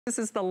This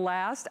is the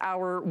last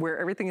hour where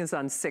everything is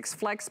on 6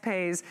 flex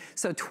pays.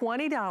 So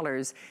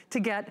 $20 to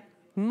get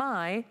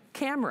my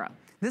camera.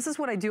 This is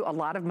what I do a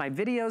lot of my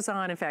videos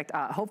on. In fact,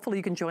 hopefully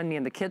you can join me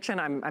in the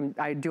kitchen.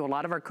 I do a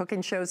lot of our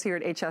cooking shows here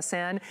at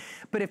HSN.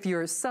 But if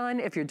your son,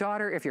 if your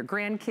daughter, if your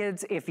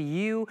grandkids, if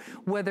you,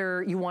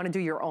 whether you want to do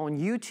your own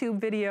YouTube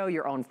video,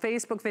 your own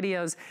Facebook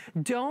videos,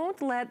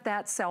 don't let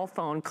that cell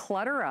phone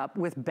clutter up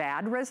with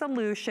bad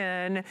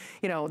resolution,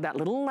 you know, that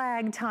little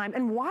lag time.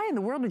 And why in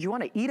the world would you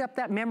want to eat up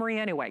that memory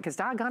anyway? Because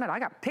doggone it, I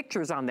got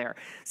pictures on there.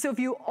 So if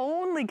you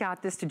only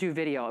got this to do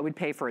video, it would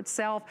pay for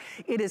itself.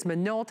 It is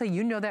Minolta.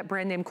 You know that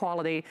brand name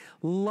quality.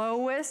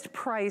 Lowest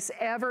price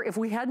ever. If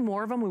we had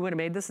more of them, we would have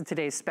made this a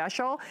today's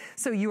special.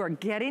 So you are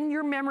getting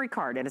your memory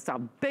card, and it's a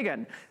big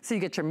one. So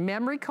you get your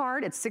memory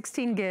card at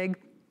 16 gig.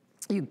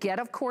 You get,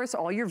 of course,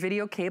 all your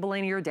video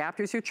cabling, your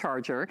adapters, your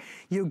charger.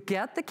 You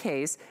get the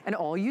case, and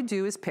all you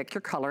do is pick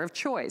your color of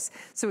choice.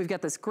 So we've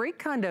got this great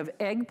kind of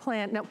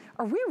eggplant. Now,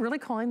 are we really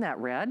calling that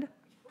red?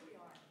 We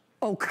are.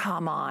 Oh,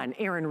 come on,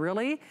 Erin,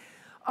 really?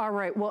 All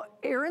right, well,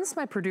 Erin's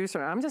my producer,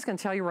 and I'm just gonna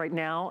tell you right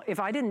now, if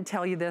I didn't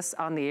tell you this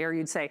on the air,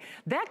 you'd say,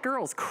 that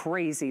girl's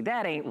crazy,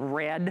 that ain't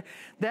red.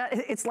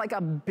 It's like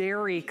a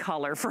berry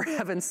color, for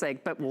heaven's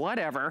sake, but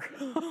whatever.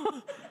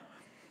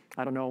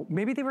 I don't know,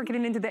 maybe they were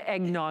getting into the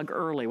eggnog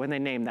early when they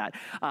named that.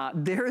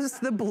 There's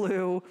the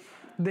blue,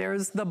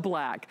 there's the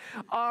black.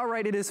 All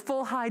right, it is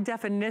full high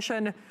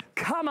definition.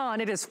 Come on,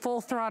 it is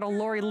full throttle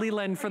Lori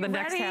Leland for the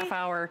next half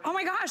hour. Oh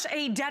my gosh,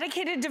 a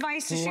dedicated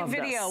device to shoot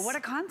video. What a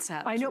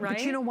concept. I know, right?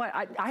 But you know what?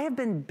 I have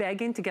been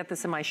begging to get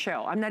this in my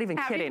show. I'm not even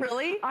kidding. Have you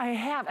really? I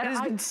have. It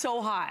has been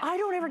so hot. I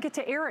don't ever get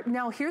to air it.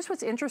 Now, here's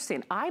what's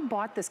interesting. I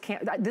bought this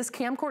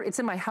camcorder. It's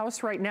in my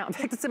house right now. In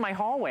fact, it's in my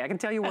hallway. I can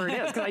tell you where it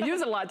is because I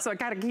use it a lot, so I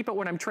gotta keep it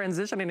when I'm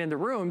transitioning into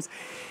rooms.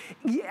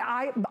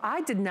 Yeah,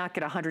 I did not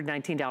get a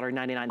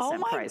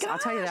 $119.99 price. I'll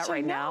tell you that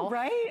right now.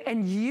 Right?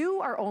 And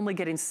you are only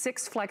getting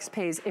 6 flex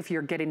pays if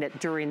you're getting it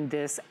during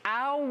this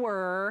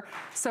hour.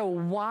 So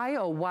why,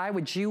 oh, why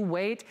would you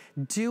wait?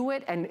 Do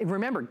it. And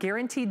remember,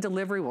 guaranteed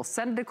delivery. We'll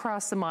send it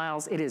across the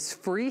miles. It is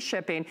free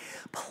shipping.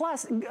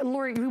 Plus,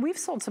 Lori, we've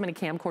sold so many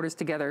camcorders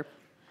together.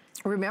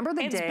 Remember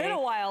the day. It's been a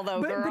while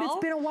though, girl. But it's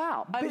been a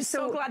while. I'm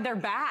so glad they're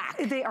back.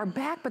 They are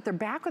back, but they're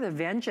back with a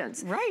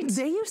vengeance. Right.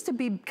 They used to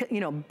be,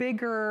 you know,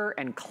 bigger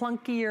and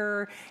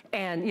clunkier,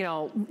 and, you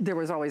know, there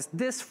was always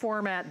this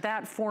format,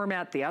 that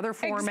format, the other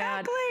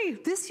format.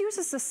 Exactly. This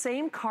uses the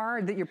same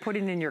card that you're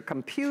putting in your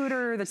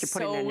computer, that you're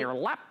putting in your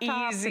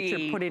laptop, that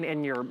you're putting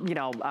in your, you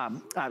know,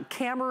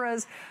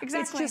 cameras.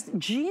 Exactly. It's just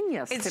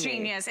genius to me. It's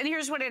genius. And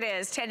here's what it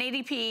is,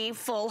 1080p,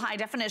 full high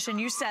definition,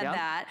 you said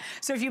that.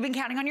 So if you've been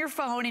counting on your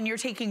phone and you're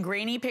taking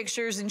grainy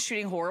pictures and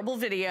shooting horrible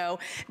video,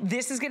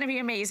 this is gonna be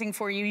amazing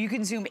for you. You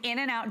can zoom in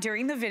and out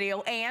during the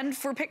video and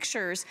for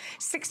pictures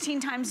 16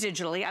 times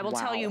digitally. I will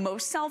tell you,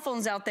 most cell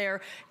phones out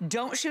there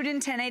don't shoot in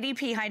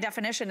 1080p high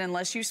definition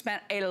unless you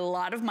spent a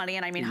lot of money,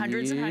 and I mean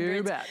hundreds and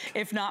hundreds,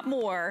 if not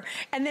more.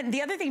 And then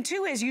the other thing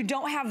too is you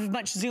don't have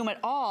much zoom at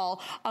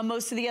all on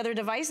most of the other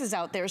devices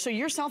out there. So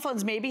your cell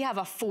phones maybe have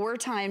a 4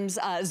 times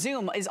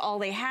zoom is all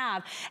they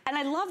have. And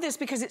I love this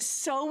because it's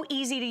so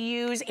easy to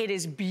use. It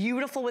is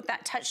beautiful with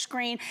that touch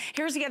screen.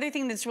 Here's the other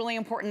thing that's really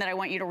important that I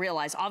want you to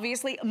realize.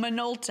 Obviously,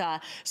 Minolta,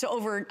 so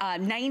over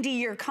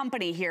 90-year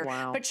company here.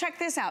 But check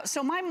this out.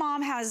 So my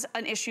mom has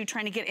an issue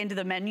trying to get into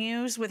the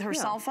menus with her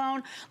cell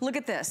phone. Look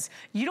at this.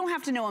 You don't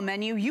have to know a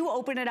menu. You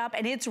open it up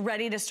and it's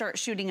ready to start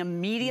shooting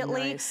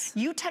immediately.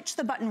 You touch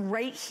the button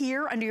right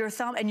here under your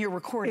thumb and you're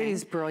recording. It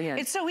is brilliant.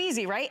 It's so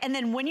easy, right? And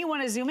then when you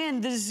want to zoom in,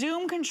 the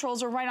zoom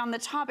controls are right on the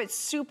top. It's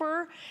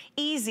super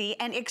easy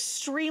and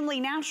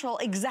extremely natural,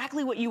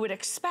 exactly what you would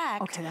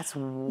expect. Okay, that's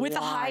with a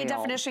high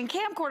definition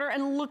camcorder,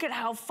 and look at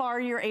how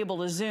far you're able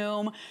to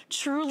zoom.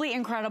 Truly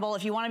incredible.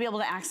 If you want to be able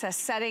to access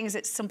settings,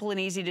 it's simple and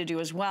easy to do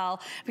as well,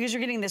 because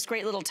you're getting this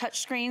great little touch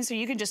screen, so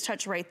you can just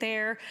touch right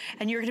there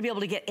and you're going to be able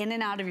to get in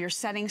and out of your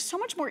settings so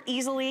much more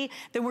easily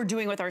than we're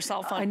doing with our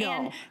cell phone. I know.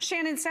 And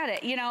Shannon said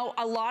it, you know,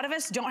 a lot of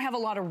us don't have a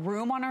lot of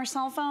room on our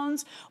cell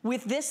phones.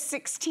 With this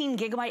 16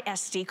 gigabyte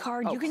SD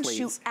card, you can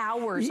shoot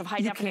hours of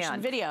high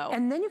definition video.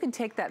 And then you can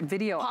take that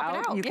video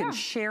out. You can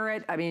share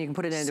it. I mean, you can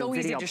put it into a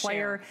video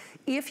player.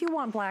 If you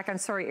want black, I'm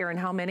sorry, Erin,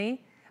 how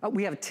many?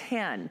 We have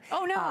 10.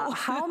 Oh no.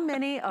 How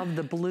many of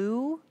the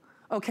blue?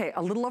 Okay,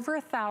 a little over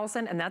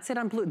 1,000, and that's it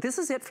on blue. This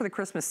is it for the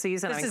Christmas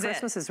season. I mean,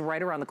 Christmas is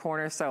right around the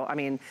corner, so I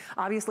mean,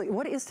 obviously,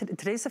 what is today?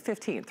 Today's the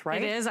 15th,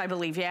 right? It is, I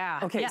believe, yeah.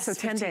 Okay, so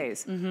 10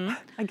 days.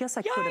 I guess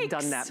I could have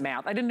done that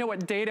math. I didn't know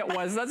what date it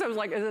was. That's why I was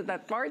like, is it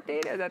that fourth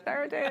date? Is that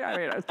third date? I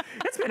mean,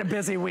 it's been a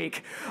busy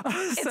week.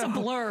 It's a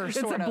blur,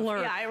 sort of. It's a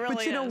blur. Yeah, it really is.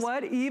 But you know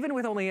what? Even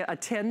with only a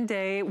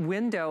 10-day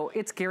window,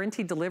 it's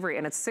guaranteed delivery,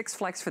 and it's 6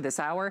 flex for this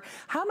hour.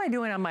 How am I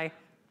doing on my,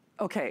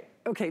 okay,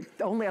 okay,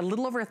 only a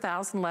little over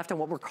 1,000 left on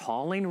what we're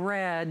calling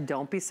red.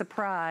 Don't be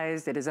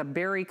surprised. It is a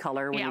berry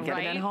color when you get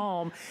it at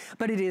home,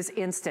 but it is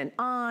instant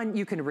on.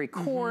 You can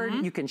record,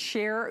 you can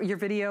share your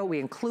video. We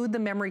include the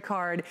memory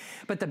card,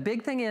 but the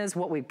big thing is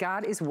what we've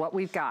got is what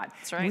we've got.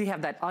 That's right. We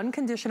have that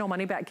unconditional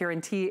money back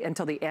guarantee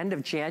until the end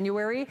of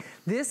January.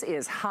 This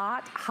is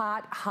hot,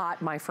 hot,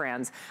 hot, my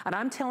friends. And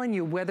I'm telling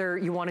you, whether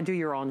you want to do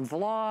your own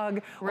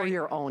vlog or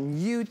your own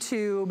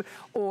YouTube,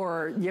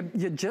 or you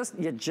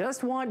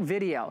just want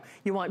video.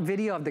 You want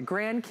video of the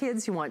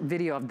grandkids, you want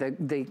video of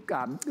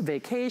the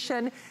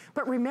vacation,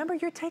 but remember,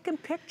 you're taking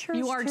pictures.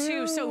 You are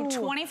too. So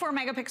 24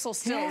 megapixel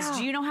stills.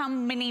 Do you know how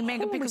many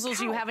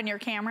megapixels you have in your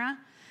camera?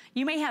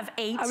 You may have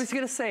 8. I was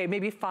gonna say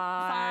maybe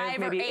 5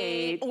 maybe or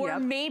 8. Or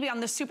Yep. maybe on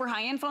the super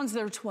high-end phones,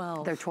 they're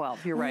 12. They're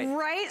 12, you're right.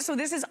 Right, so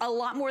this is a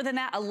lot more than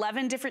that,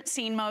 11 different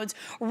scene modes.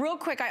 Real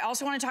quick, I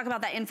also wanna talk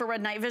about that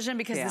infrared night vision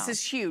because this is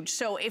huge.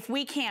 So if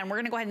we can, we're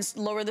gonna go ahead and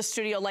lower the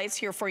studio lights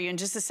here for you in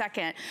just a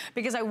second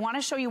because I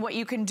wanna show you what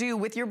you can do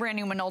with your brand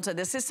new Minolta.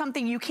 This is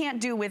something you can't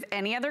do with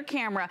any other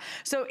camera.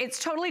 So it's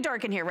totally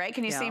dark in here, right?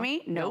 Can you see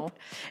me? Nope.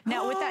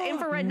 Now with that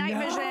infrared night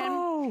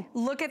vision,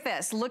 look at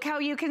this. Look how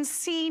you can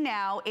see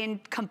now in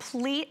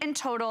complete and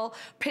total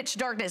pitch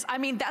darkness. I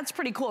mean, that's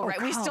pretty cool,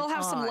 right? We still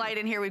have some light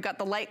in here. We've got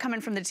the light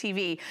coming from the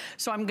TV.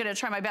 So I'm gonna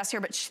try my best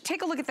here, but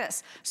take a look at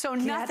this. So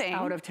nothing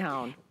out of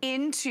town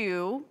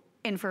into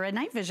infrared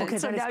night vision. Okay,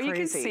 so now you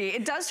can see.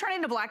 It does turn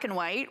into black and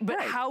white,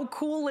 but how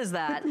cool is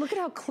that? But look at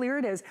how clear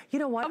it is. You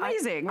know what?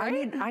 Amazing,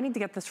 right? I need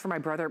to get this for my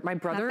brother. My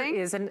brother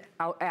is an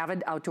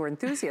avid outdoor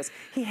enthusiast.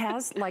 He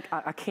has like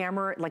a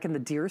camera like in the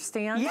deer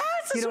stand. Yes,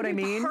 you know what I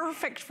mean?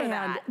 Perfect for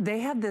that. And they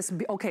had this,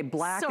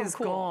 black is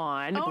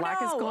gone. Oh,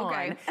 black is gone.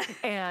 Okay.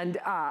 And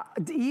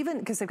even,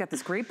 because they've got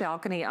this great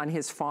balcony on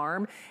his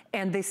farm,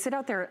 and they sit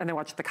out there and they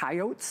watch the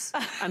coyotes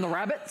and the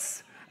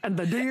rabbits. And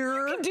the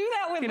deer. You can do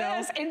that with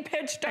this in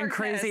pitch darkness. And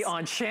crazy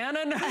Aunt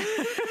Shannon.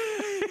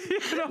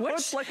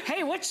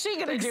 Hey, what's she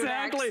gonna do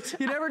next? Exactly.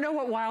 You never know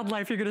what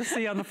wildlife you're gonna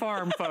see on the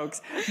farm,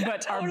 folks.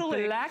 But our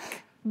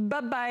black,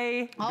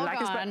 bye-bye.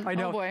 Black is gone. I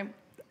know. Oh boy.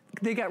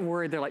 They got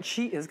worried. They're like,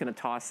 she is gonna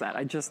toss that.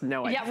 I just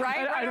know it. Yeah,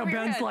 right. I know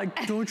Ben's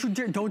like, don't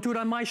do it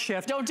on my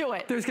shift. Don't do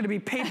it. There's gonna be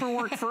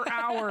paperwork for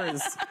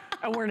hours.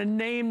 And we're gonna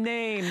name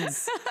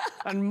names.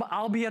 And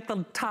I'll be at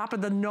the top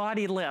of the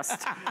naughty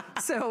list.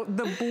 So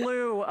the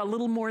blue, a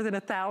little more than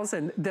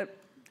 1,000.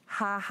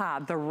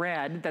 The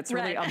red, that's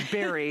really a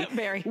berry.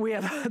 We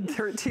have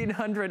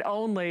 1,300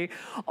 only.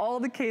 All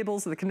the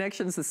cables, the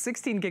connections, the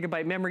 16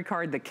 gigabyte memory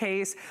card, the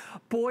case.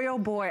 Boy, oh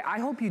boy, I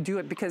hope you do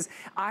it because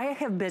I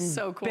have been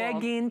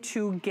begging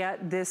to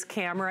get this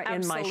camera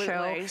in my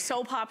show.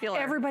 So popular.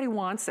 Everybody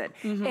wants it.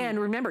 And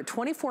remember,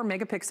 24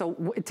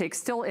 megapixel, it takes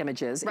still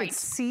images. It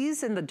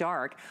sees in the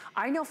dark.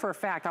 I know for a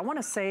fact, I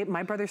wanna say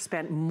my brother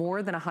spent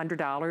more than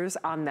 $100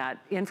 on that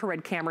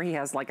infrared camera he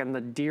has like in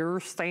the deer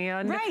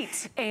stand.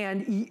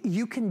 And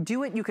you can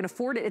do it, you can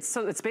afford it.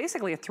 It's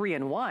basically a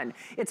 3-in-1.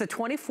 It's a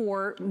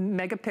 24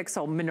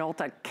 megapixel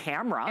Minolta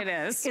camera. It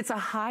is. It's a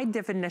high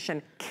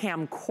definition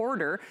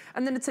camcorder,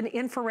 and then it's an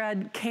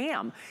infrared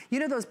cam. You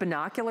know those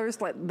binoculars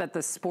that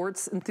the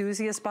sports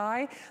enthusiasts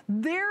buy?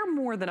 They're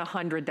more than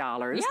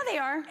 $100. Yeah, they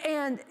are.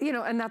 And, you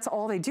know, and that's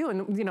all they do.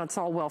 And, you know, it's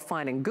all well,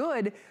 fine and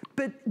good,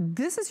 but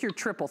this is your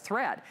triple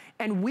threat.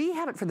 And we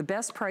have it for the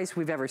best price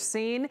we've ever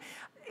seen.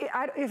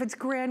 If it's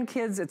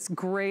grandkids, it's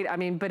great. I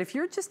mean, but if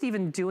you're just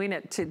even doing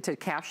it to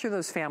capture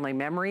those family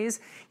memories,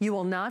 you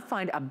will not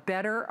find a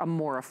better, a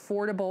more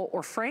affordable,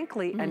 or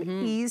frankly,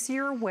 an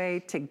easier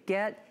way to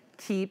get,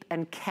 keep,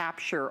 and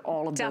capture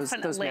all of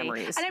those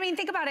memories. And I mean,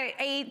 think about it.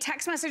 A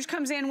text message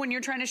comes in when you're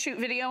trying to shoot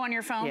video on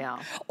your phone,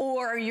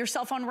 or your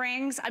cell phone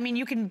rings. I mean,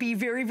 you can be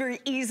very,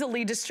 very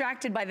easily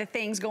distracted by the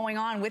things going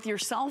on with your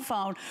cell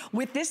phone.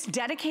 With this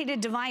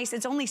dedicated device,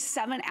 it's only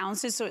 7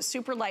 ounces, so it's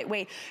super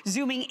lightweight,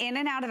 zooming in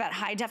and out of that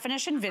high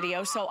definition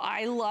video. So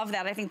I love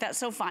that. I think that's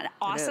so fun.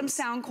 Awesome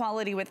sound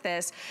quality with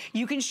this.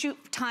 You can shoot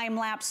time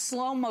lapse,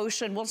 slow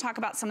motion. We'll talk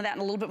about some of that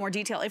in a little bit more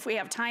detail if we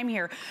have time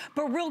here.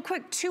 But real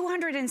quick,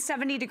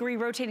 270-degree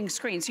rotating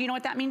screen. So you know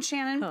what that means,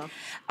 Shannon?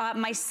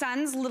 My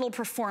son's little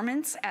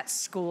performance at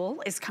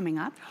school is coming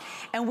up,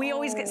 and we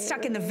always get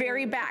stuck in the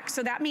very back.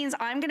 So that means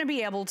I'm gonna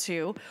be able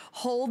to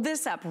hold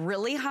this up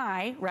really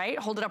high, right?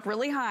 Hold it up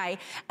really high,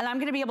 and I'm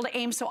gonna be able to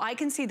aim so I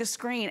can see the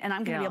screen, and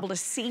I'm gonna be able to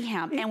see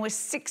him. And with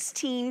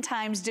 16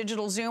 times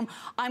digital zoom,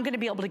 I'm gonna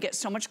be able to get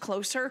so much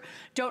closer.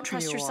 Don't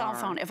trust your cell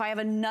phone. If I have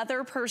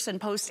another person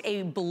post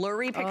a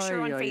blurry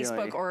picture on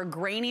Facebook or a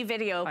grainy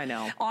video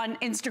on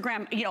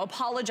Instagram, you know,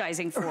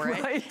 apologizing for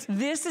it,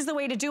 this is the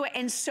way to do it,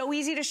 and so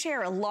easy to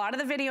share. A lot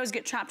of the videos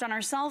get trapped on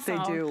our cell phone.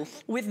 They do.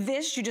 With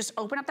this, you just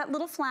open up that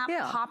little flap,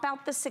 pop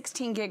out the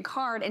 16 gig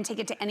card, and take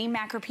it to any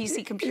Mac or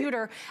PC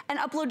computer and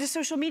upload to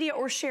social media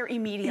or share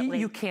immediately.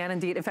 You can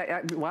indeed. In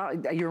fact, well,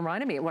 you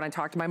reminded me when I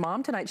talked to my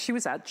mom tonight. She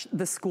was at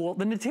the school,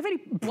 the nativity.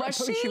 Was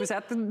she? She was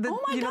at the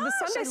the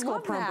Sunday school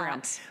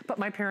program. But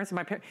my parents,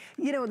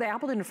 you know, the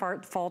apple didn't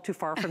fall too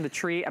far from the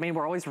tree. I mean,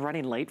 we're always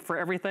running late for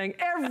everything.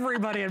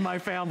 Everybody in my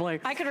family.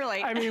 I can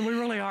relate. I mean, we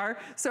really are.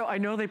 So I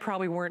know know they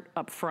probably weren't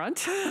up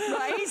front.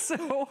 Right?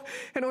 So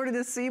in order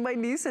to see my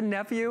niece and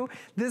nephew,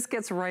 this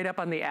gets right up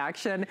on the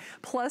action.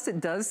 Plus it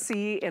does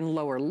see in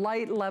lower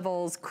light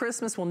levels.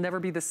 Christmas will never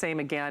be the same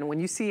again when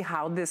you see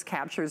how this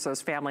captures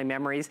those family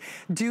memories.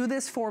 Do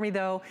this for me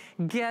though.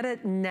 Get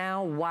it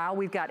now while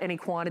we've got any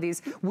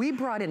quantities. We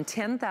brought in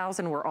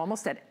 10,000. We're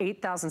almost at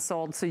 8,000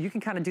 sold, so you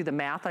can kind of do the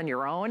math on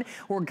your own.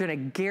 We're gonna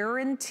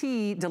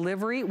guarantee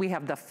delivery. We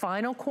have the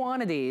final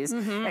quantities,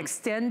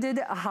 extended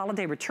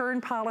holiday return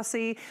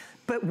policy.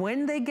 But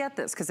when they get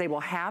this, because they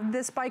will have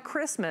this by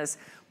Christmas,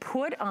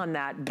 put on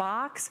that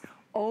box,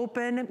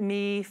 open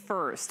me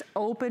first.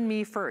 Open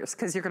me first,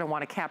 because you're gonna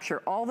wanna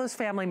capture all those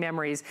family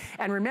memories.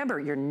 And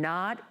remember, you're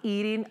not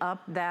eating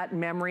up that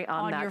memory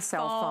on that your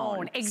cell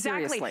phone.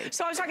 Exactly. Seriously.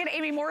 So I was talking to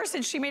Amy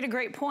Morrison, she made a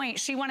great point.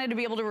 She wanted to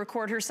be able to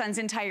record her son's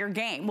entire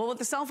game. Well, with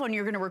the cell phone,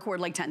 you're gonna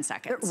record like 10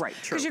 seconds. Right,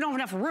 true. Because you don't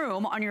have enough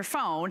room on your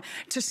phone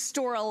to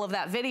store all of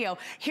that video.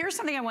 Here's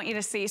something I want you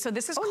to see. So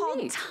this is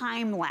called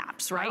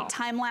time-lapse, right? Wow.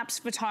 Time-lapse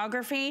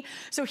photography.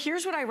 So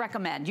here's what I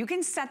recommend. You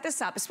can set this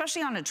up,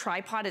 especially on a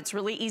tripod. It's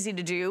really easy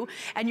to do.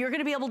 And you're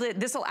gonna be able to,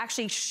 this will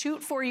actually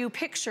shoot for you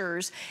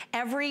pictures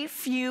every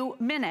few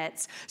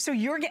minutes. So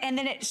and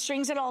then it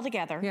strings it all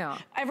together. Yeah.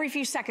 Every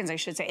few seconds, I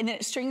should say. And then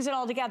it strings it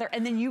all together.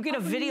 And then you get a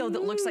video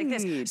that looks like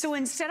this. So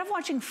instead of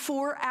watching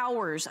 4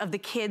 hours of the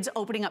kids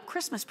opening up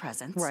Christmas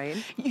presents,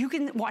 you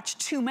can watch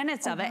 2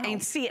 minutes of it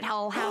and see it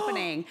all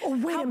happening. Oh,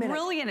 wait a minute. How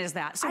brilliant is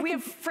that? So we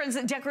have friends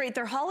that decorate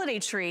their holiday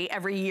tree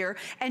every year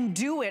and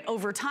do it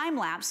over time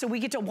lapse. So we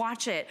get to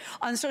watch it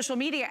on social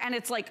media, and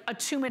it's like a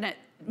 2-minute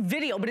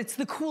video, but it's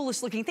the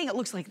coolest looking thing. It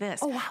looks like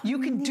this. Oh, you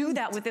can do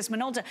that with this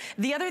Minolta.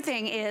 The other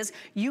thing is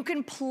you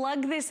can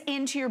plug this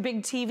into your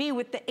big TV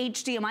with the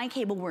HDMI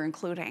cable we're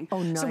including.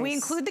 Oh, nice. So we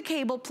include the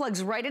cable,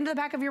 plugs right into the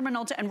back of your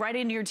Minolta and right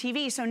into your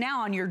TV. So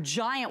now on your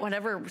giant,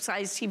 whatever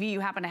size TV you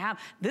happen to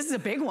have, this is a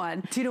big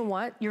one. Do you know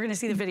what? You're gonna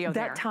see the video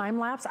there. That time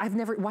lapse,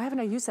 why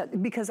haven't I used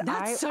that? Because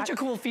that's such a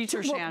cool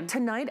feature, Shan.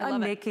 Tonight I'm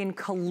making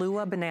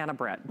Kahlua banana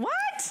bread. What?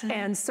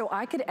 And so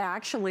I could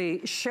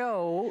actually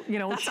show,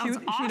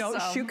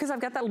 shoot, because I've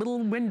got that little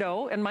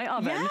window in my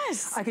oven.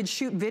 Yes. I could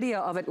shoot video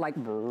of it like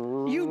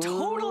you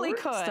totally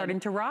could. Starting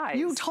to rise.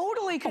 You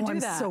totally could do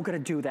that. I'm so gonna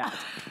do that.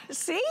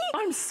 See?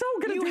 I'm so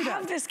gonna do that. You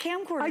have this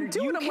camcorder. I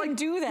do, you can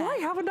do that. Why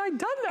haven't I done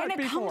that before?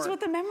 And it comes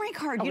with the memory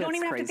card. You don't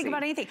even have to think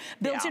about anything.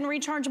 Built-in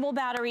rechargeable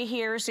battery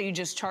here, so you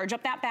just charge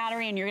up that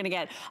battery and you're gonna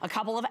get a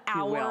couple of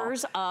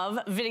hours of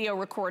video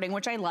recording,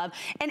 which I love,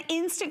 and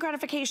instant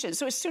gratification.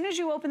 So as soon as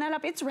you open that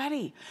up, it's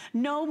ready.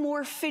 No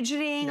more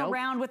fidgeting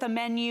around with a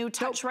menu.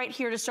 Touch right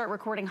here to start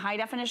recording high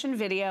definition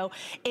video.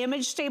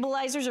 Image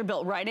stabilizers are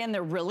built right in.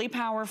 They're really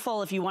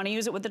powerful. If you want to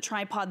use it with the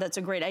tripod, that's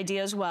a great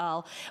idea as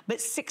well. But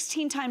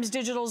 16 times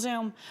digital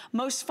zoom.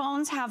 Most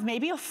phones have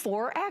maybe a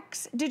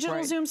 4x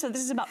digital zoom, so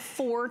this is about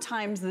 4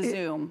 times the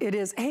zoom. It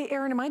is. Hey,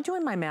 Erin, am I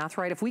doing my math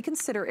right? If we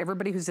consider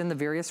everybody who's in the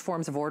various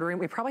forms of ordering,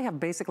 we probably have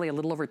basically a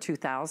little over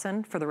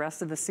 2,000 for the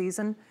rest of the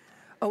season.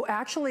 Oh,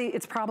 actually,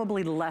 it's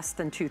probably less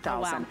than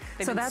 2,000. Oh, wow.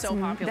 So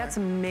that's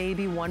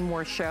maybe one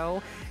more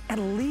show. At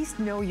least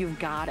know you've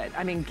got it.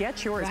 I mean,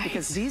 get yours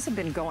because these have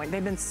been going.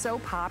 They've been so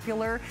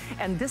popular.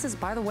 And this is,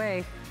 by the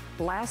way,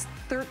 last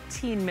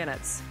 13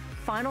 minutes.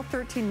 Final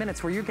 13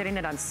 minutes where you're getting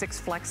it on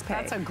 6 FlexPay.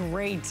 That's a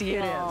great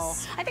deal. It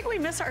is. I think we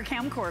miss our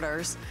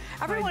camcorders.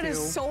 Everyone is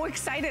so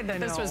excited that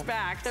this was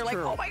back. They're like,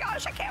 oh my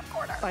gosh, a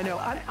camcorder. I know.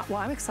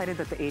 I'm excited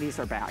that the 80s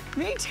are back.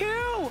 Me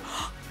too.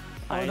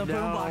 Oh, the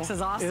boombox is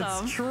awesome.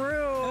 It's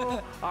true.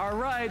 All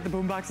right, the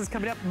boombox is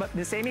coming up, but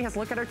Miss Amy has a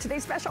look at our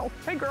today's special.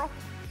 Hey, girl.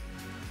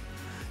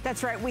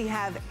 That's right, we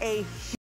have a